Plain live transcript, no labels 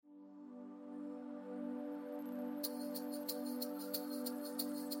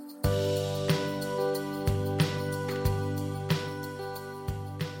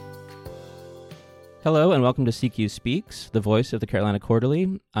Hello and welcome to CQ Speaks, the voice of the Carolina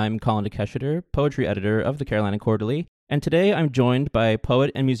Quarterly. I'm Colin Dekeersgieter, poetry editor of the Carolina Quarterly, and today I'm joined by poet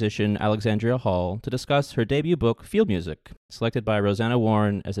and musician Alexandria Hall to discuss her debut book, Field Music, selected by Rosanna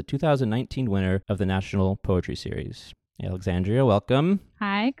Warren as a 2019 winner of the National Poetry Series. Alexandria, welcome.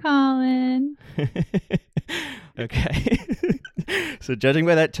 Hi, Colin. Okay. So judging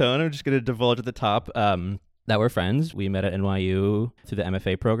by that tone, I'm just going to divulge at the top that we're friends. We met at NYU through the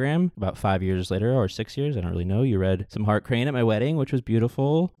MFA program about 5 years later, or 6 years. I don't really know. You read some Hart Crane at my wedding, which was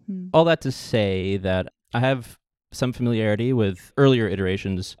beautiful. All that to say that I have some familiarity with earlier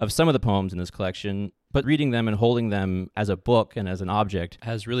iterations of some of the poems in this collection, but reading them and holding them as a book and as an object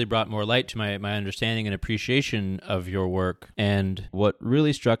has really brought more light to my understanding and appreciation of your work. And what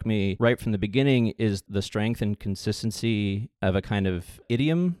really struck me right from the beginning is the strength and consistency of a kind of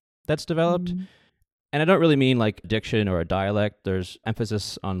idiom that's developed. And I don't really mean like diction or a dialect. There's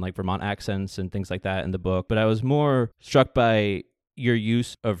emphasis on like Vermont accents and things like that in the book. But I was more struck by your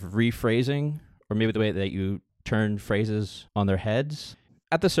use of rephrasing, or maybe the way that you turn phrases on their heads.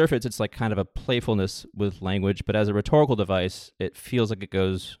 At the surface, it's like kind of a playfulness with language, but as a rhetorical device, it feels like it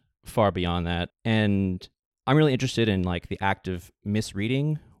goes far beyond that. And I'm really interested in like the act of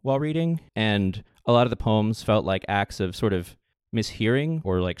misreading while reading. And a lot of the poems felt like acts of sort of mishearing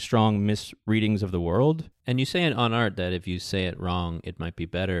or like strong misreadings of the world. And you say in On Art that if you say it wrong, it might be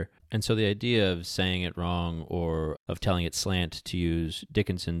better. And so the idea of saying it wrong or of telling it slant, to use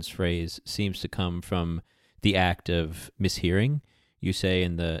Dickinson's phrase, seems to come from the act of mishearing. You say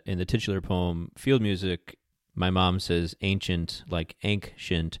in the titular poem, Field Music, my mom says ancient like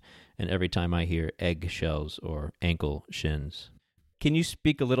ancient, and every time I hear eggshells or ankle shins. Can you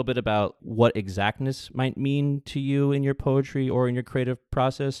speak a little bit about what exactness might mean to you in your poetry or in your creative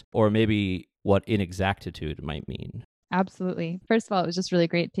process, or maybe what inexactitude might mean? Absolutely. First of all, it was just really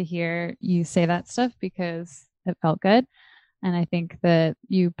great to hear you say that stuff because it felt good. And I think that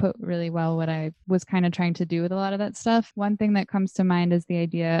you put really well what I was kind of trying to do with a lot of that stuff. One thing that comes to mind is the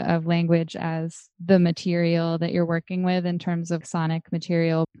idea of language as the material that you're working with in terms of sonic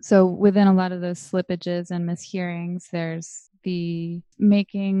material. So within a lot of those slippages and mishearings, there's the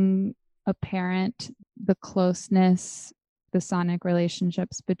making apparent the closeness, the sonic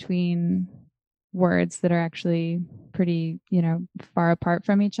relationships between words that are actually pretty, far apart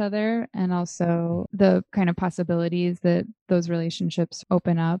from each other, and also the kind of possibilities that those relationships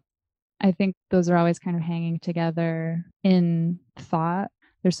open up. I think those are always kind of hanging together in thought.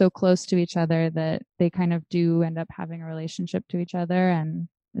 They're so close to each other that they kind of do end up having a relationship to each other, and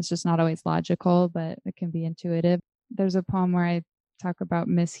it's just not always logical, but it can be intuitive. There's a poem where I talk about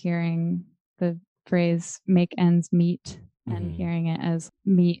mishearing the phrase make ends meet and hearing it as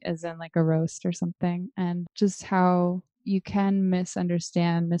meat as in like a roast or something, and just how you can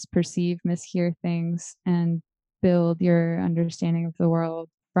misunderstand, misperceive, mishear things and build your understanding of the world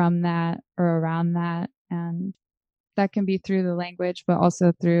from that or around that. And that can be through the language, but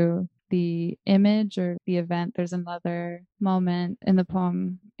also through the image or the event. There's another moment in the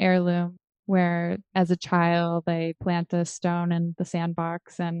poem Heirloom where as a child I plant a stone in the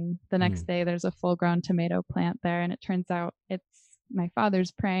sandbox, and the next day there's a full-grown tomato plant there, and it turns out it's my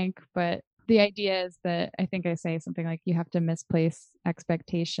father's prank. But the idea is that I think I say something like you have to misplace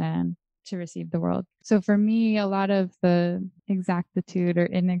expectation to receive the world. So for me, a lot of the exactitude or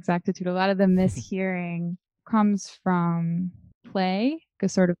inexactitude, a lot of the mishearing comes from play, a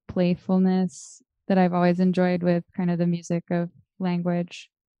sort of playfulness that I've always enjoyed with kind of the music of language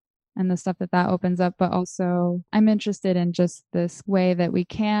and the stuff that opens up. But also I'm interested in just this way that we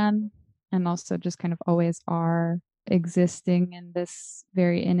can, and also just kind of always are, existing in this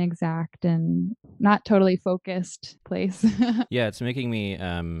very inexact and not totally focused place. Yeah, it's making me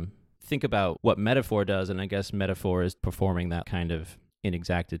think about what metaphor does, and I guess metaphor is performing that kind of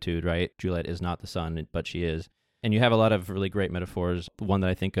inexactitude, right? Juliet is not the sun, but she is. And you have a lot of really great metaphors. The one that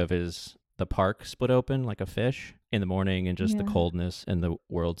I think of is the park split open like a fish in the morning, and just the coldness and the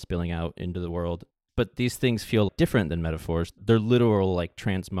world spilling out into the world. But these things feel different than metaphors. They're literal like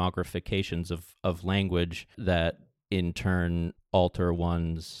transmogrifications of language that in turn alter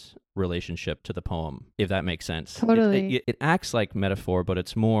one's relationship to the poem, if that makes sense. Totally. It acts like metaphor, but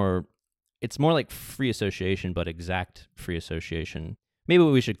it's more like free association, but exact free association. Maybe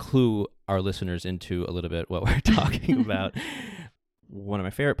we should clue our listeners into a little bit what we're talking about. One of my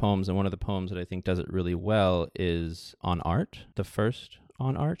favorite poems, and one of the poems that I think does it really well, is On Art, the first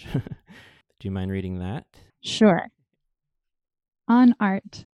On Art. Do you mind reading that? Sure. On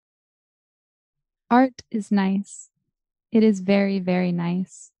Art. Art is nice. It is very, very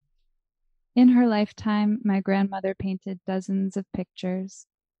nice. In her lifetime, my grandmother painted dozens of pictures,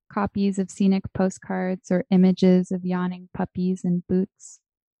 copies of scenic postcards or images of yawning puppies in boots.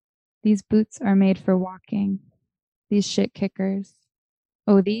 These boots are made for walking. These shit kickers.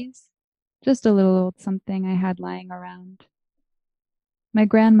 Oh, these? Just a little old something I had lying around. My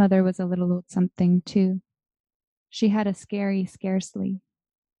grandmother was a little old something, too. She had a scary scarcely.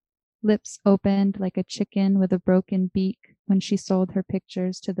 Lips opened like a chicken with a broken beak when she sold her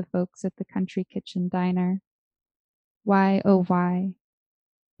pictures to the folks at the country kitchen diner. Why, oh why?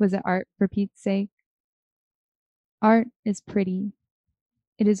 Was it art for Pete's sake? Art is pretty.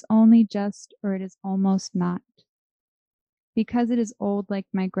 It is only just or it is almost not. Because it is old like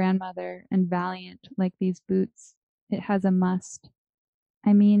my grandmother and valiant like these boots, it has a must.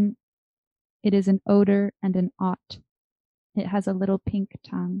 I mean, it is an odor and an ought. It has a little pink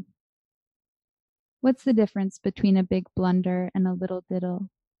tongue. What's the difference between a big blunder and a little diddle?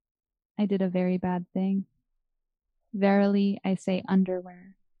 I did a very bad thing. Verily, I say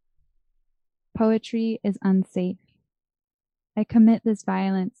underwear. Poetry is unsafe. I commit this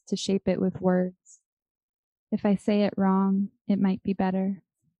violence to shape it with words. If I say it wrong, it might be better.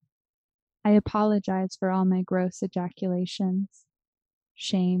 I apologize for all my gross ejaculations.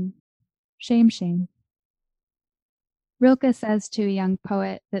 Shame, shame, shame. Rilke says to a young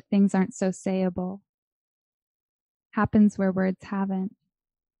poet that things aren't so sayable. Happens where words haven't.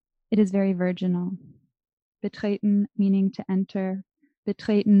 It is very virginal. Betreten meaning to enter,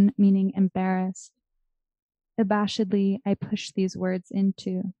 betreten meaning embarrassed. Abashedly, I push these words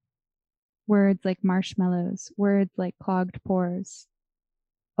into. Words like marshmallows, words like clogged pores.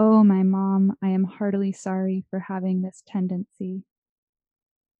 Oh, my mom, I am heartily sorry for having this tendency.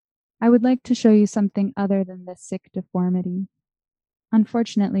 I would like to show you something other than this sick deformity.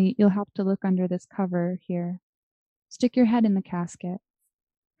 Unfortunately, you'll have to look under this cover here. Stick your head in the casket.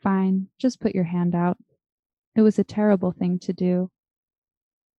 Fine, just put your hand out. It was a terrible thing to do.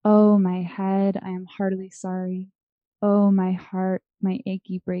 Oh, my head, I am heartily sorry. Oh, my heart, my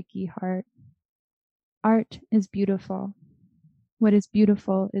achy, breaky heart. Art is beautiful. What is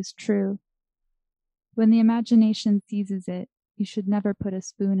beautiful is true. When the imagination seizes it, you should never put a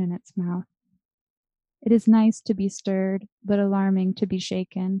spoon in its mouth. It is nice to be stirred, but alarming to be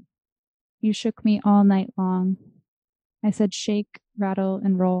shaken. You shook me all night long. I said shake, rattle,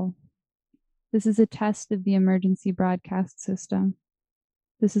 and roll. This is a test of the emergency broadcast system.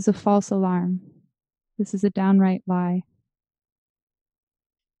 This is a false alarm. This is a downright lie.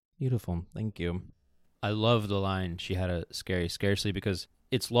 Beautiful. Thank you. I love the line, she had a scary scarcely, because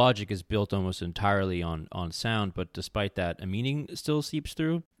its logic is built almost entirely on sound, but despite that, a meaning still seeps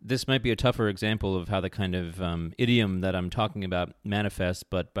through. This might be a tougher example of how the kind of idiom that I'm talking about manifests,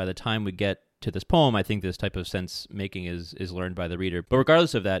 but by the time we get to this poem, I think this type of sense making is learned by the reader. But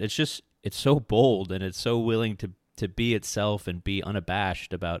regardless of that, it's so bold, and it's so willing to be itself and be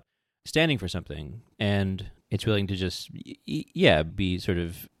unabashed about standing for something. And it's willing to just, be sort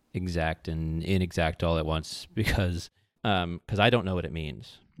of exact and inexact all at once, because I don't know what it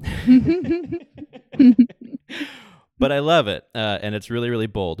means. But I love it, and it's really, really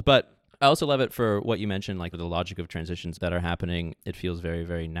bold. But I also love it for what you mentioned, like the logic of transitions that are happening. It feels very,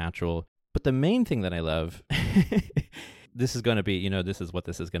 very natural. But the main thing that I love, this is going to be, this is what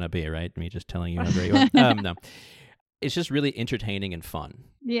this is going to be, right? Me just telling you how great you are. No. It's just really entertaining and fun.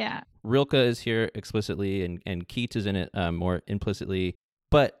 Yeah. Rilke is here explicitly, and Keats is in it more implicitly.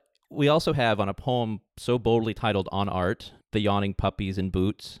 But we also have on a poem so boldly titled On Art, The Yawning Puppies in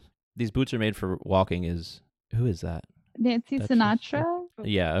Boots. These boots are made for walking who is that? Nancy Sinatra?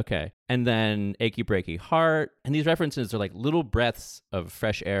 Yeah, okay. And then Achy Breaky Heart. And these references are like little breaths of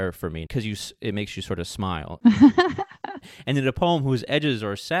fresh air for me, because it makes you sort of smile. And in a poem whose edges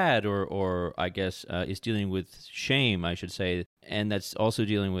are sad or I guess is dealing with shame, I should say, and that's also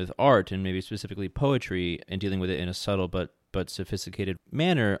dealing with art and maybe specifically poetry and dealing with it in a subtle but sophisticated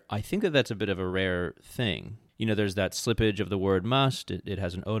manner, I think that that's a bit of a rare thing. There's that slippage of the word must. It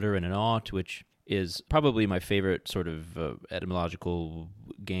has an odor and an ought, which is probably my favorite sort of etymological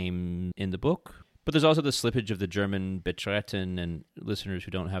game in the book. But there's also the slippage of the German betreten, and listeners who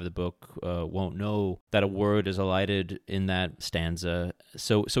don't have the book won't know that a word is elided in that stanza.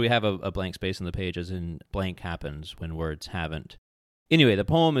 So we have a blank space on the page, as in blank happens when words haven't. Anyway, the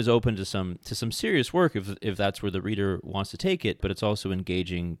poem is open to some serious work if that's where the reader wants to take it, but it's also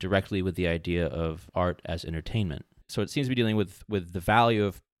engaging directly with the idea of art as entertainment. So it seems to be dealing with the value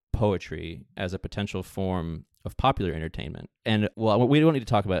of poetry as a potential form of popular entertainment. And, well, we don't need to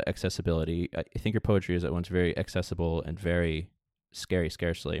talk about accessibility. I think your poetry is at once very accessible and very scary,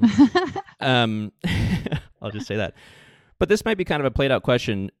 scarcely. I'll just say that. But this might be kind of a played out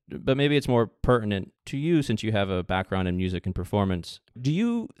question, but maybe it's more pertinent to you since you have a background in music and performance. Do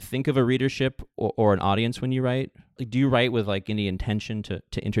you think of a readership or an audience when you write? Like, do you write with like any intention to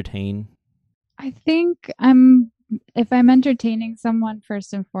entertain? I think if I'm entertaining someone,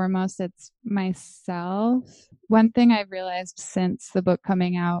 first and foremost, it's myself. One thing I've realized since the book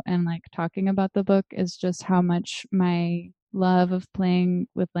coming out and like talking about the book is just how much my love of playing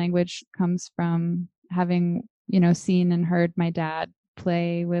with language comes from having, seen and heard my dad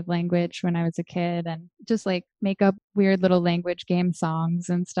play with language when I was a kid and just like make up weird little language game songs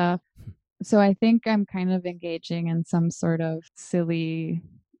and stuff. So I think I'm kind of engaging in some sort of silly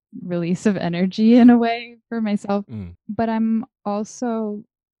release of energy in a way for myself. But I'm also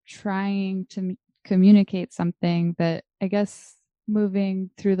trying to communicate something that I guess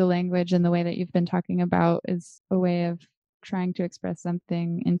moving through the language in the way that you've been talking about is a way of trying to express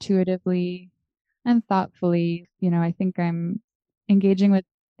something intuitively and thoughtfully. I think I'm engaging with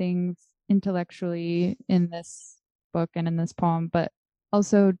things intellectually in this book and in this poem, but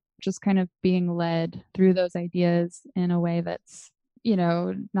also just kind of being led through those ideas in a way that's,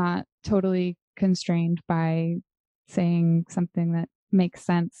 not totally constrained by saying something that makes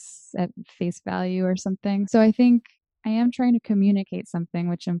sense at face value or something. So I think I am trying to communicate something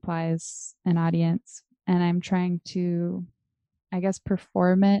which implies an audience, and I'm trying to, I guess,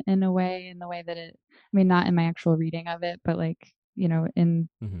 perform it in the way that not in my actual reading of it, but like, in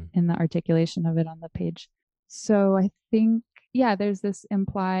the articulation of it on the page. So I think, yeah, there's this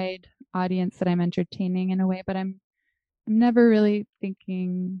implied audience that I'm entertaining in a way, but I'm never really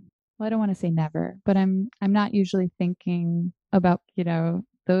thinking, well, I don't want to say never, but I'm not usually thinking about,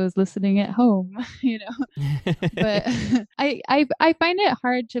 those listening at home, but I find it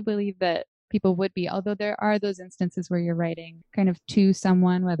hard to believe that people would be, although there are those instances where you're writing kind of to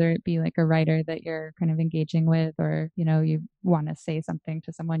someone, whether it be like a writer that you're kind of engaging with, or, you want to say something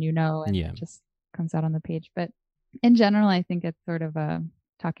to someone, and it just comes out on the page. But in general, I think it's sort of a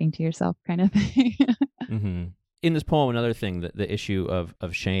talking to yourself kind of thing. In this poem, another thing, the issue of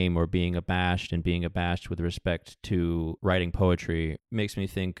shame or being abashed and being abashed with respect to writing poetry makes me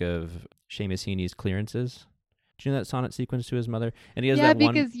think of Seamus Heaney's Clearances. Do you know that sonnet sequence to his mother? And he has that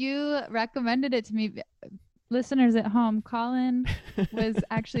one. Because you recommended it to me. Listeners at home, Colin was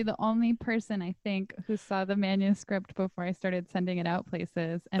actually the only person I think who saw the manuscript before I started sending it out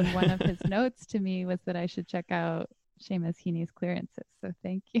places. And one of his notes to me was that I should check out Seamus Heaney's Clearances. So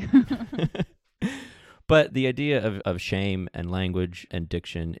thank you. But the idea of shame and language and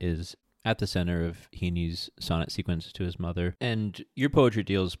diction is at the center of Heaney's sonnet sequence to his mother. And your poetry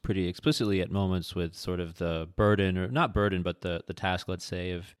deals pretty explicitly at moments with sort of the burden, or not burden, but the task, let's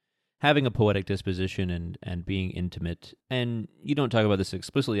say, of having a poetic disposition and being intimate. And you don't talk about this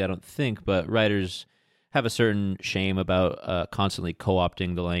explicitly, I don't think, but writers have a certain shame about constantly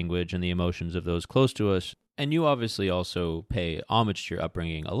co-opting the language and the emotions of those close to us. And you obviously also pay homage to your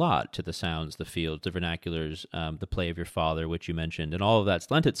upbringing a lot, to the sounds, the fields, the vernaculars, the play of your father, which you mentioned, and all of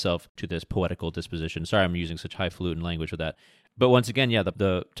that's lent itself to this poetical disposition. Sorry I'm using such highfalutin language with that. But once again, yeah,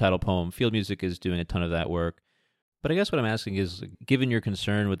 the title poem, Field Music, is doing a ton of that work. But I guess what I'm asking is, given your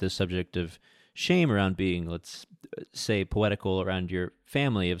concern with this subject of shame around being, let's say, poetical around your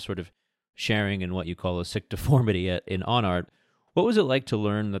family, of sort of sharing in what you call a sick deformity in on art, what was it like to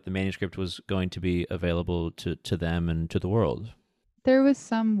learn that the manuscript was going to be available to them and to the world? There was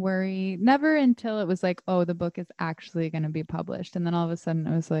some worry, never until it was like, oh, the book is actually going to be published. And then all of a sudden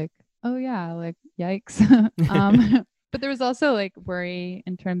it was like, oh yeah, like yikes. But there was also like worry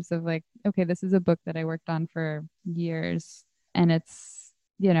in terms of like, okay, this is a book that I worked on for years, and it's,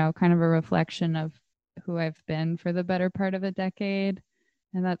 kind of a reflection of who I've been for the better part of a decade.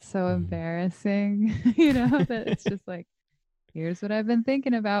 And that's so embarrassing, that it's just like, here's what I've been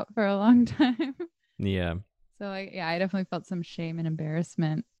thinking about for a long time. Yeah. So I definitely felt some shame and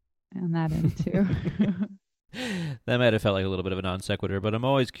embarrassment on that end too. That might have felt like a little bit of a non sequitur, but I'm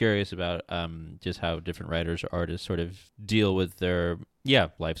always curious about just how different writers or artists sort of deal with their,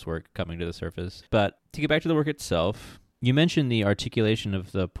 life's work coming to the surface. But to get back to the work itself, you mentioned the articulation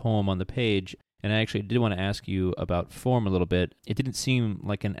of the poem on the page, and I actually did want to ask you about form a little bit. It didn't seem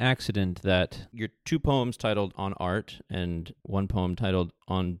like an accident that your two poems titled On Art and one poem titled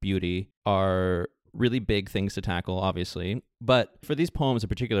On Beauty are really big things to tackle, obviously. But for these poems in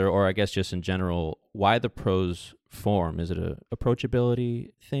particular, or I guess just in general, why the prose form? Is it a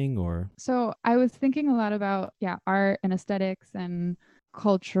approachability thing, or? So I was thinking a lot about, art and aesthetics and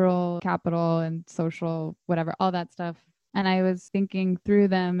cultural capital and social, whatever, all that stuff. And I was thinking through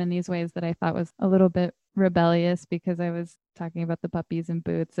them in these ways that I thought was a little bit rebellious because I was talking about the puppies and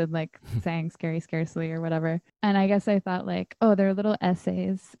boots and like saying scary scarcely or whatever. And I guess I thought like, oh, they're little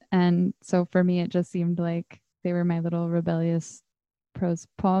essays. And so for me, it just seemed like they were my little rebellious prose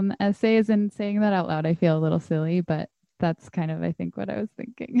poem essays. And saying that out loud, I feel a little silly, but that's kind of, I think, what I was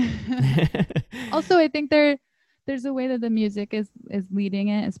thinking. Also, I think there's a way that the music is leading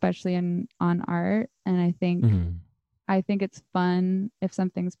it, especially in on art. And I think it's fun if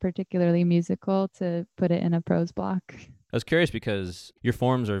something's particularly musical to put it in a prose block. I was curious because your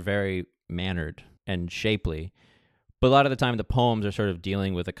forms are very mannered and shapely, but a lot of the time the poems are sort of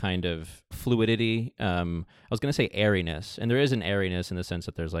dealing with a kind of fluidity. I was going to say airiness, and there is an airiness in the sense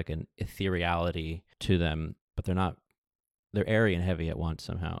that there's like an ethereality to them, but they're not, they're airy and heavy at once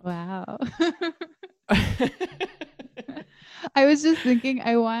somehow. Wow. I was just thinking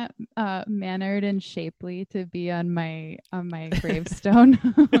I want mannered and shapely to be on my gravestone.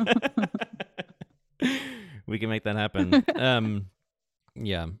 We can make that happen.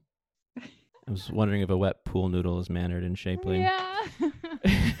 Yeah. I was wondering if a wet pool noodle is mannered and shapely. Yeah.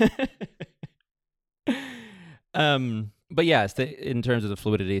 But yes, in terms of the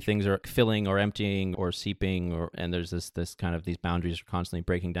fluidity, things are filling or emptying or seeping, and there's this kind of, these boundaries are constantly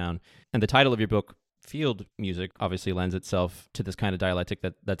breaking down. And the title of your book, Field Music, obviously lends itself to this kind of dialectic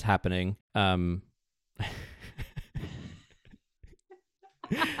that's happening. Wanted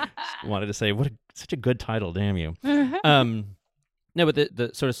to say, such a good title, damn you. No, but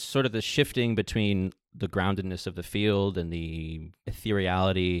the sort of the shifting between the groundedness of the field and the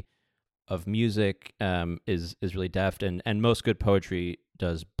ethereality of music is really deft, and most good poetry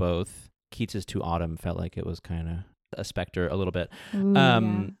does both. Keats's To Autumn felt like it was kind of a specter a little bit. Ooh,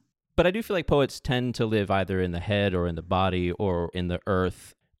 yeah. But I do feel like poets tend to live either in the head or in the body or in the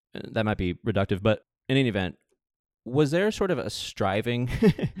earth. That might be reductive, but in any event, was there sort of a striving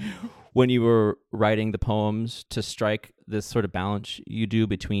when you were writing the poems to strike this sort of balance you do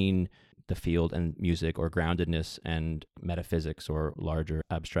between the field and music, or groundedness and metaphysics, or larger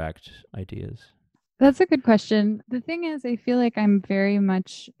abstract ideas? That's a good question. The thing is, I feel like I'm very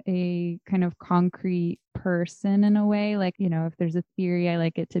much a kind of concrete person in a way. Like, you know, if there's a theory, I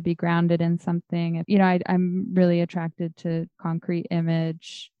like it to be grounded in something. You know, I'm really attracted to concrete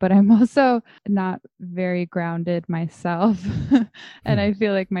image, but I'm also not very grounded myself. And I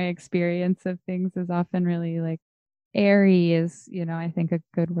feel like my experience of things is often really like airy is, you know, I think a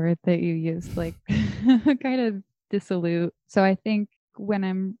good word that you used, like kind of dissolute. So I think when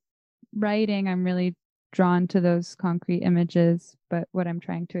I'm writing, I'm really drawn to those concrete images, but what I'm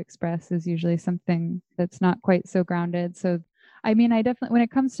trying to express is usually something that's not quite so grounded. So, I mean, I definitely, when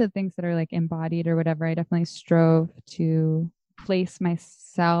it comes to things that are like embodied or whatever, I definitely strove to place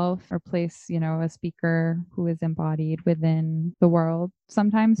myself or place, you know, a speaker who is embodied within the world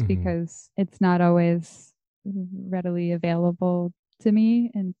sometimes, because it's not always readily available to me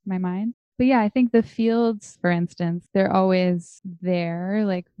in my mind. But yeah, I think the fields, for instance, they're always there.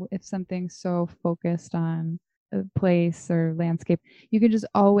 Like if something's so focused on a place or landscape, you can just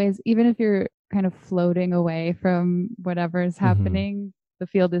always, even if you're kind of floating away from whatever is happening, the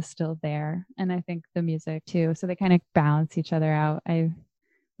field is still there. And I think the music too. So they kind of balance each other out. I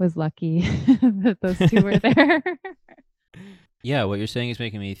was lucky that those two were there. Yeah, what you're saying is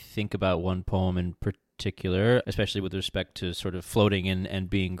making me think about one poem in particular, especially with respect to sort of floating and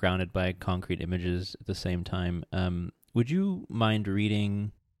being grounded by concrete images at the same time. Would you mind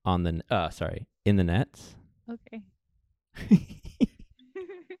reading In the Nets? Okay.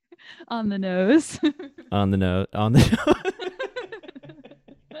 On the nose. On the nose.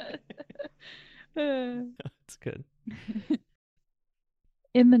 That's good.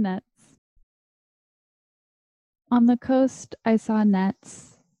 In the nets. On the coast, I saw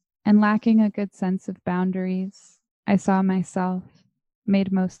nets, and lacking a good sense of boundaries, I saw myself,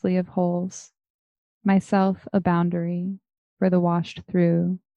 made mostly of holes, myself a boundary for the washed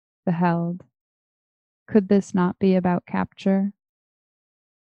through, the held. Could this not be about capture?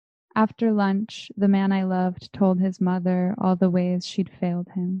 After lunch, the man I loved told his mother all the ways she'd failed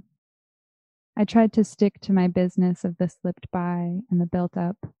him. I tried to stick to my business of the slipped by and the built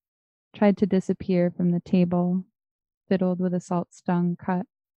up, tried to disappear from the table, fiddled with a salt-stung cut,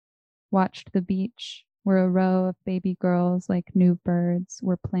 watched the beach where a row of baby girls like new birds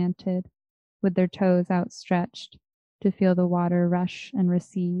were planted with their toes outstretched to feel the water rush and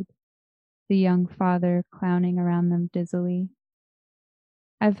recede, the young father clowning around them dizzily.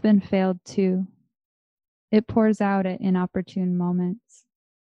 I've been failed too. It pours out at inopportune moments.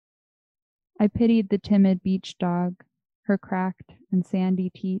 I pitied the timid beach dog, her cracked and sandy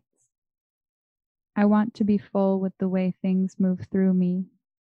teats. I want to be full with the way things move through me.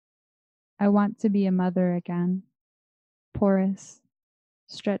 I want to be a mother again, porous,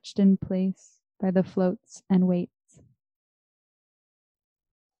 stretched in place by the floats and weights.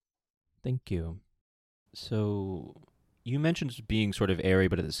 Thank you. So you mentioned being sort of airy,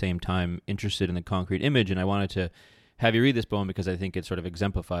 but at the same time interested in the concrete image, and I wanted to have you read this poem because I think it sort of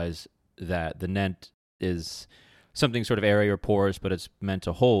exemplifies that the net is something sort of airy or porous, but it's meant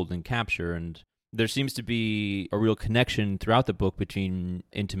to hold and capture. And there seems to be a real connection throughout the book between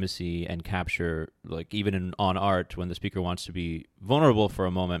intimacy and capture. Like even on art, when the speaker wants to be vulnerable for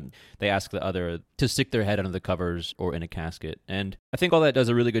a moment, they ask the other to stick their head under the covers or in a casket. And I think all that does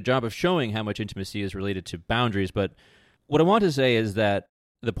a really good job of showing how much intimacy is related to boundaries. But what I want to say is that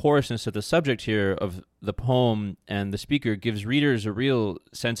the porousness of the subject here of the poem and the speaker gives readers a real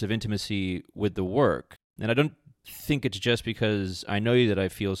sense of intimacy with the work. And I don't think it's just because I know you that I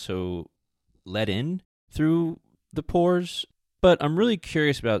feel so let in through the pores, but I'm really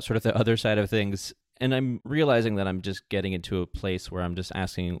curious about sort of the other side of things. And I'm realizing that I'm just getting into a place where I'm just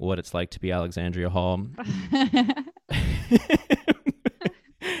asking what it's like to be Alexandria Hall.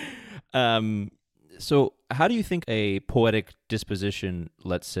 So how do you think a poetic disposition,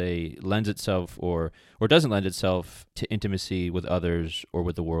 let's say, lends itself or doesn't lend itself to intimacy with others or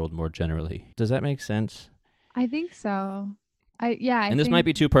with the world more generally? Does that make sense? I think so. I And this think might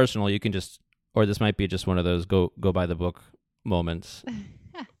be too personal. You can just, or this might be just one of those go by the book moments.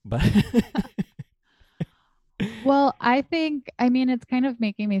 But Well, I mean, it's kind of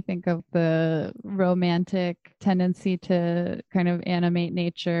making me think of the romantic tendency to kind of animate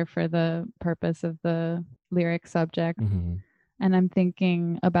nature for the purpose of the lyric subject. mm-hmm. And I'm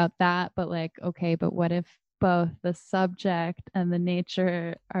thinking about that, but like, okay, but what if both the subject and the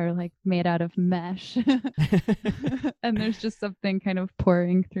nature are like made out of mesh? And there's just something kind of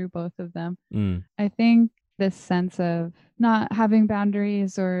pouring through both of them. I think this sense of not having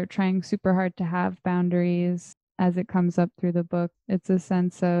boundaries or trying super hard to have boundaries as it comes up through the book, it's a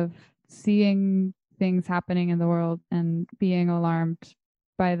sense of seeing things happening in the world and being alarmed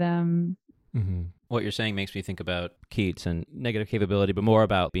by them. Mm-hmm. What you're saying makes me think about Keats and negative capability, but more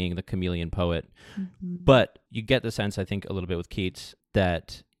about being the chameleon poet. Mm-hmm. But you get the sense, I think, a little bit with Keats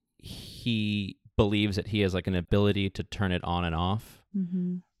that he believes that he has like an ability to turn it on and off.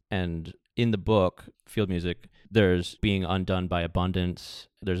 Mm-hmm. And in the book, Field Music, there's being undone by abundance.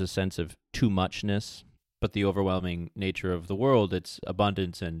 There's a sense of too muchness, but the overwhelming nature of the world, its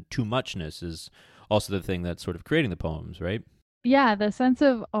abundance and too muchness is also the thing that's sort of creating the poems, right? Yeah, the sense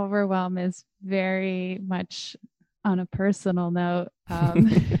of overwhelm is very much on a personal note.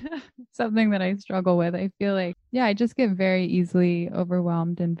 Something that I struggle with. I feel like, yeah, I just get very easily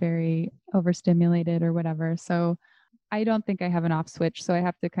overwhelmed and very overstimulated or whatever. So I don't think I have an off switch. So I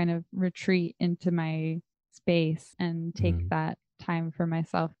have to kind of retreat into my space and take that time for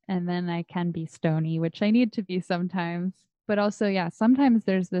myself. And then I can be stony, which I need to be sometimes. But also, yeah, sometimes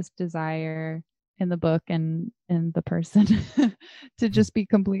there's this desire in the book and in the person to just be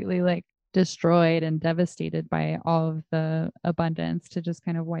completely like destroyed and devastated by all of the abundance, to just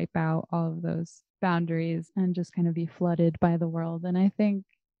kind of wipe out all of those boundaries and just kind of be flooded by the world. And I think,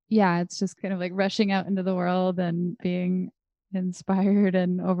 yeah, it's just kind of like rushing out into the world and being inspired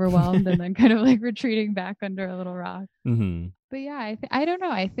and overwhelmed and then kind of like retreating back under a little rock. Mm-hmm. But yeah, I don't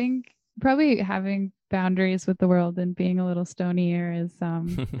know. I think probably having boundaries with the world and being a little stonier is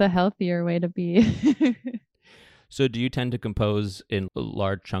the healthier way to be. So do you tend to compose in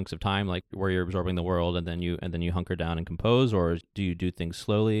large chunks of time, like where you're absorbing the world and then you hunker down and compose, or do you do things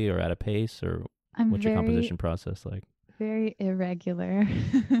slowly or at a pace, or what's your composition process like? Very irregular.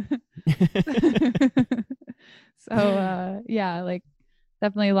 So yeah, like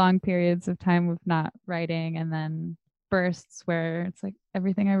definitely long periods of time of not writing, and then bursts where it's like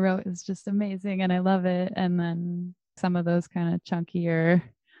everything I wrote is just amazing and I love it, and then some of those kind of chunkier,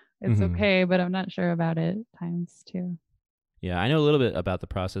 it's okay, but I'm not sure about it times too. Yeah, I know a little bit about the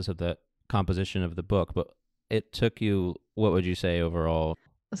process of the composition of the book, but it took you, what would you say overall?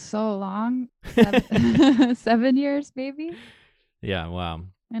 So long. 7 years maybe. Yeah, wow.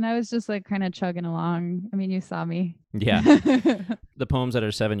 And I was just like kind of chugging along. I mean, you saw me. Yeah. The poems that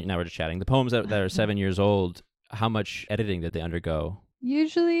are now we're just chatting. The poems that are 7 years old, how much editing did they undergo?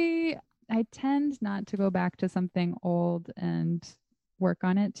 Usually I tend not to go back to something old and work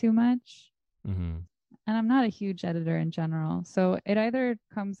on it too much. Mm-hmm. And I'm not a huge editor in general. So it either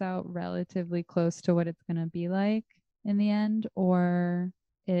comes out relatively close to what it's going to be like in the end, or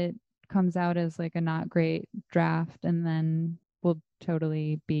it comes out as like a not great draft and then will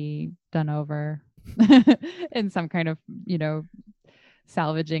totally be done over in some kind of,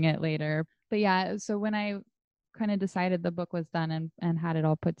 salvaging it later. But yeah, so when I kind of decided the book was done and had it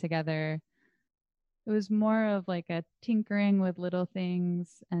all put together, It was more of like a tinkering with little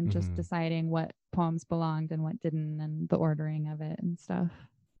things and just Mm-hmm. deciding what poems belonged and what didn't and the ordering of it and stuff.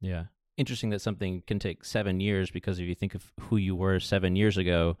 Yeah. Interesting that something can take 7 years, because if you think of who you were 7 years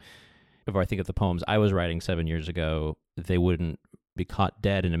ago, if I think of the poems I was writing 7 years ago, they wouldn't be caught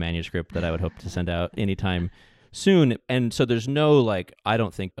dead in a manuscript that I would hope to send out anytime soon. And so there's no, like, I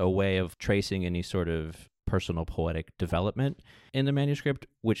don't think, a way of tracing any sort of personal poetic development in the manuscript,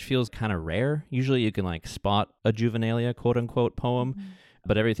 which feels kind of rare. Usually you can like spot a juvenilia, quote unquote, poem, Mhm.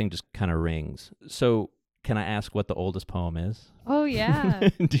 but everything just kind of rings. So can I ask what the oldest poem is? Oh yeah.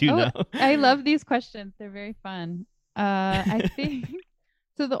 Do you Oh, know? I love these questions. They're very fun. I think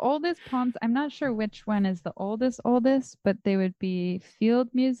so. The oldest poems, I'm not sure which one is the oldest, but they would be Field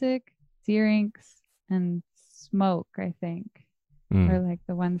Music, Syrinx, and Smoke, I think, are Mm. like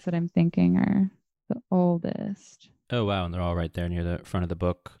the ones that I'm thinking are the oldest. Oh, wow. And they're all right there near the front of the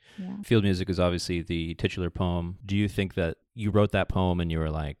book. Yeah. Field Music is obviously the titular poem. Do you think that you wrote that poem and you were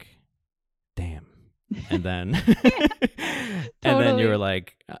like, damn? And then and then you were Totally.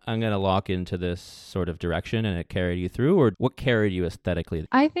 like, I'm going to lock into this sort of direction, and it carried you through? Or what carried you aesthetically?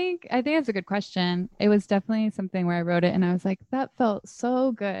 I think that's a good question. It was definitely something where I wrote it and I was like, that felt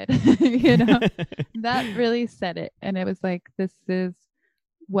so good. That really said it. And it was like, this is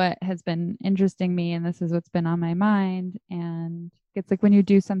what has been interesting me and this is what's been on my mind. And it's like when you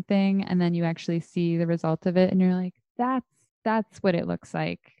do something and then you actually see the result of it and you're like, that's what it looks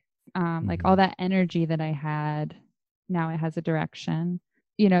like. Like all Mm-hmm. that energy that I had, now it has a direction.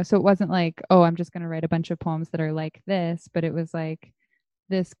 So it wasn't like, oh, I'm just going to write a bunch of poems that are like this, but it was like,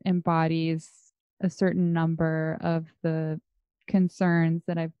 this embodies a certain number of the concerns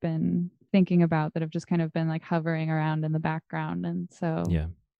that I've been thinking about that have just kind of been like hovering around in the background. And so, Yeah.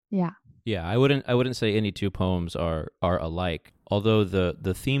 yeah. Yeah, I wouldn't say any two poems are alike. Although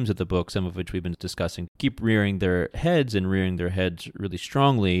the themes of the book, some of which we've been discussing, keep rearing their heads, and rearing their heads really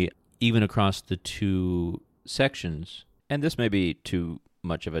strongly, even across the two sections. And this may be too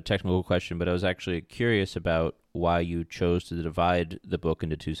much of a technical question, but I was actually curious about why you chose to divide the book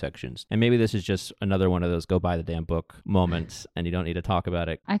into two sections. And maybe this is just another one of those go buy the damn book moments, and you don't need to talk about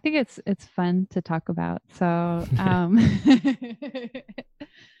it. I think it's fun to talk about. So,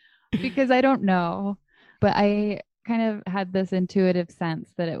 because I don't know, but I kind of had this intuitive sense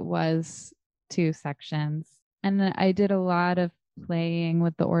that it was two sections. And then I did a lot of playing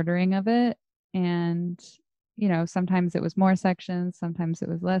with the ordering of it. And, sometimes it was more sections, sometimes it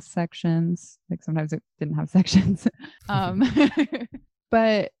was less sections, like sometimes it didn't have sections. um,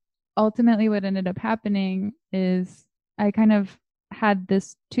 but ultimately, what ended up happening is I kind of had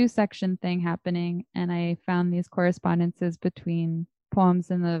this two-section thing happening, and I found these correspondences between poems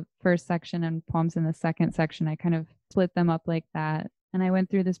in the first section and poems in the second section. I kind of split them up like that. And I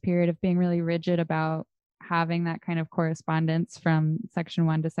went through this period of being really rigid about having that kind of correspondence from section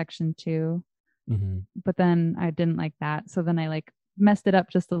 1 to section 2. Mm-hmm. But then I didn't like that. So then I like messed it up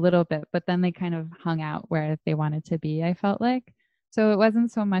just a little bit, but then they kind of hung out where they wanted to be, I felt like. So it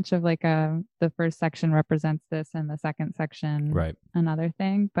wasn't so much of like the first section represents this and the second section Right. another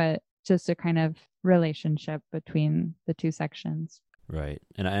thing, but just a kind of relationship between the two sections. Right.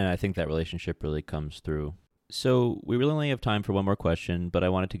 And I think that relationship really comes through. So we really only have time for one more question, but I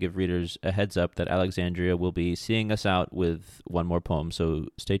wanted to give readers a heads up that Alexandria will be seeing us out with one more poem, so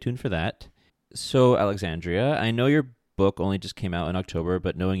stay tuned for that. So, Alexandria, I know your book only just came out in October,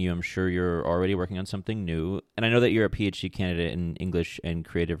 but knowing you, I'm sure you're already working on something new. And I know that you're a PhD candidate in English and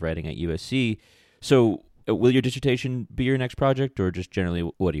creative writing at USC. So, will your dissertation be your next project, or just generally,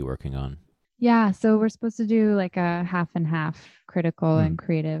 what are you working on? Yeah, so we're supposed to do like a half and half critical Hmm. and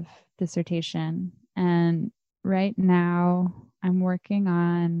creative dissertation. And right now I'm working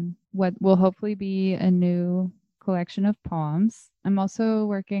on what will hopefully be a new collection of poems. I'm also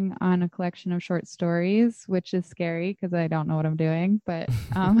working on a collection of short stories, which is scary because I don't know what I'm doing, but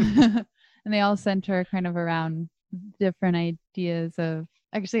and they all center kind of around different ideas of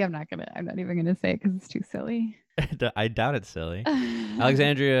actually I'm not even gonna say it because it's too silly. I doubt it's silly.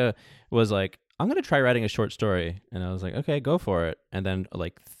 Alexandria was like, I'm going to try writing a short story. And I was like, okay, go for it. And then,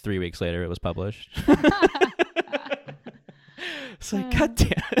 like, 3 weeks later, it was published. It's like, God damn.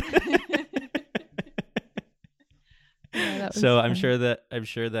 Yeah, that was So fun. I'm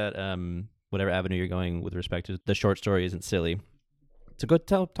sure that whatever avenue you're going with respect to the short story isn't silly. So go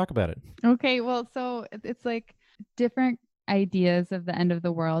talk about it. Okay, well, so it's like different ideas of the end of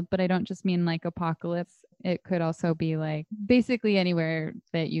the world, but I don't just mean like apocalypse. It could also be like basically anywhere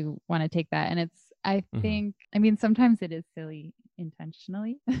that you want to take that. And I Mm-hmm. think, I mean, sometimes it is silly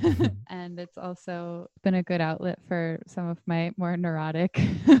intentionally. And it's also been a good outlet for some of my more neurotic,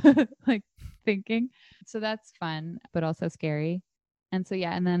 like thinking. So that's fun, but also scary. And so,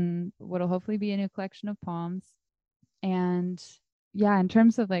 yeah, and then what'll hopefully be a new collection of poems. And yeah, in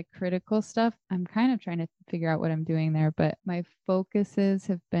terms of like critical stuff, I'm kind of trying to figure out what I'm doing there, but my focuses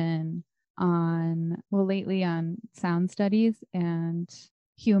have been on, well, lately on sound studies and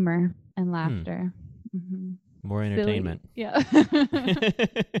humor and laughter. Mm-hmm. More Silly. entertainment. Yeah.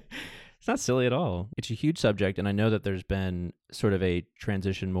 It's not silly at all. It's a huge subject, and I know that there's been sort of a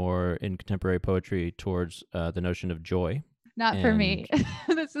transition more in contemporary poetry towards the notion of joy. Not for me.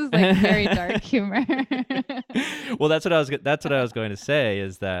 This is like very dark humor. Well, that's what I was going to say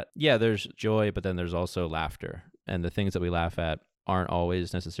is that, yeah, there's joy, but then there's also laughter, and the things that we laugh at aren't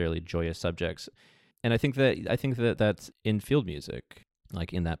always necessarily joyous subjects. And I think that that's in field music,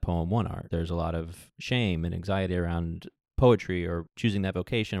 like in that poem One Art. There's a lot of shame and anxiety around poetry or choosing that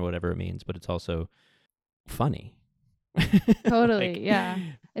vocation or whatever it means, but it's also funny. Totally, yeah.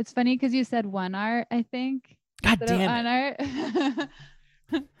 It's funny because you said One Art, I think. God damn it.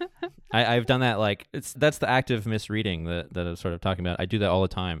 I've done that, like that's the active misreading that I'm sort of talking about. I do that all the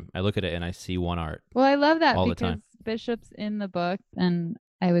time. I look at it and I see One Art. Well, I love that all because the time. Bishop's in the book, and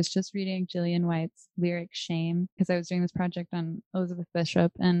I was just reading Gillian White's lyric Shame because I was doing this project on Elizabeth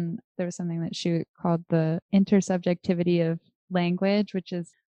Bishop, and there was something that she called the intersubjectivity of language, which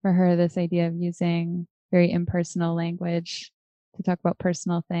is for her this idea of using very impersonal language to talk about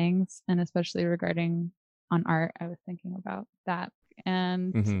personal things, and especially regarding on art, I was thinking about that.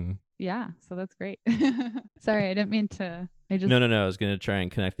 And yeah, so that's great. Sorry, I didn't mean to. No. I was going to try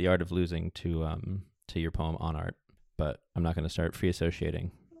and connect the art of losing to your poem On Art, but I'm not going to start free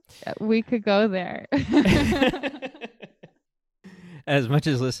associating. We could go there. As much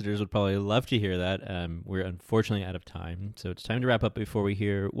as listeners would probably love to hear that, we're unfortunately out of time. So it's time to wrap up before we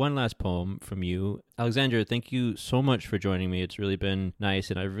hear one last poem from you. Alexandria, thank you so much for joining me. It's really been nice,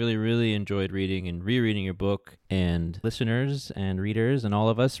 and I've really, really enjoyed reading and rereading your book. And listeners and readers and all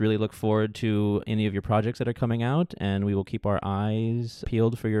of us really look forward to any of your projects that are coming out, and we will keep our eyes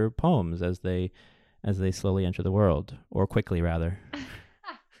peeled for your poems as they slowly enter the world, or quickly, rather.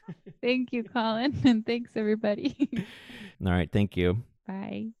 Thank you, Colin, and thanks, everybody. All right, thank you.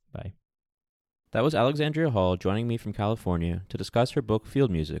 Bye. Bye. That was Alexandria Hall joining me from California to discuss her book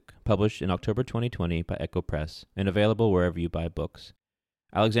Field Music, published in October 2020 by Echo Press and available wherever you buy books.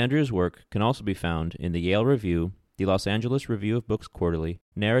 Alexandria's work can also be found in the Yale Review, the Los Angeles Review of Books Quarterly,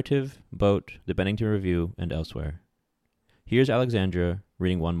 Narrative, Boat, the Bennington Review, and elsewhere. Here's Alexandria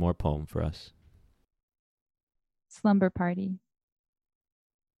reading one more poem for us. Slumber Party.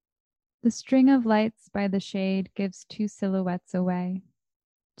 The string of lights by the shade gives two silhouettes away,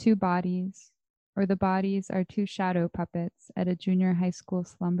 two bodies, or the bodies are two shadow puppets at a junior high school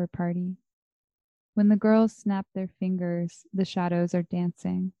slumber party. When the girls snap their fingers, the shadows are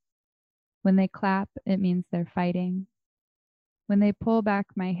dancing. When they clap, it means they're fighting. When they pull back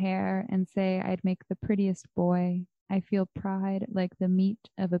my hair and say I'd make the prettiest boy, I feel pride like the meat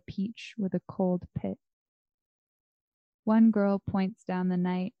of a peach with a cold pit. One girl points down the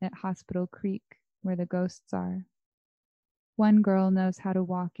night at Hospital Creek, where the ghosts are. One girl knows how to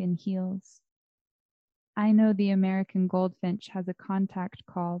walk in heels. I know the American goldfinch has a contact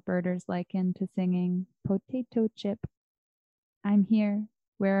call birders liken to singing, "Potato chip." I'm here.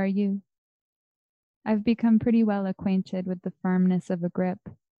 Where are you? I've become pretty well acquainted with the firmness of a grip,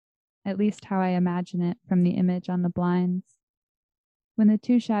 at least how I imagine it from the image on the blinds. When the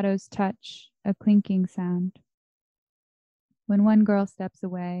two shadows touch, a clinking sound. When one girl steps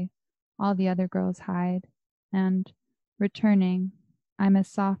away, all the other girls hide, and, returning, I'm as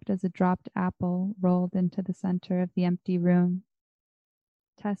soft as a dropped apple rolled into the center of the empty room.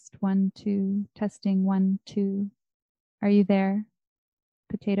 Test 1, 2, testing 1, 2. Are you there?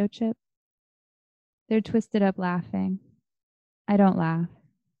 Potato chip? They're twisted up laughing. I don't laugh.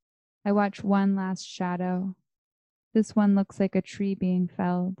 I watch one last shadow. This one looks like a tree being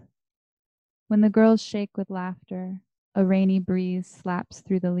felled. When the girls shake with laughter, a rainy breeze slaps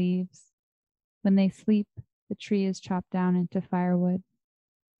through the leaves. When they sleep, the tree is chopped down into firewood.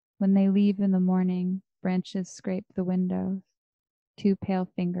 When they leave in the morning, branches scrape the windows. Two pale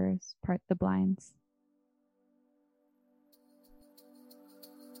fingers part the blinds.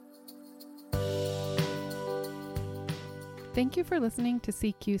 Thank you for listening to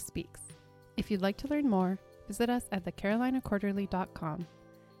CQ Speaks. If you'd like to learn more, visit us at thecarolinaquarterly.com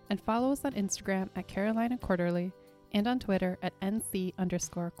and follow us on Instagram at Carolina Quarterly and on Twitter at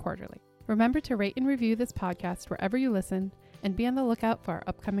NC_quarterly. Remember to rate and review this podcast wherever you listen and be on the lookout for our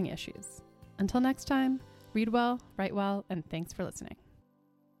upcoming issues. Until next time, read well, write well, and thanks for listening.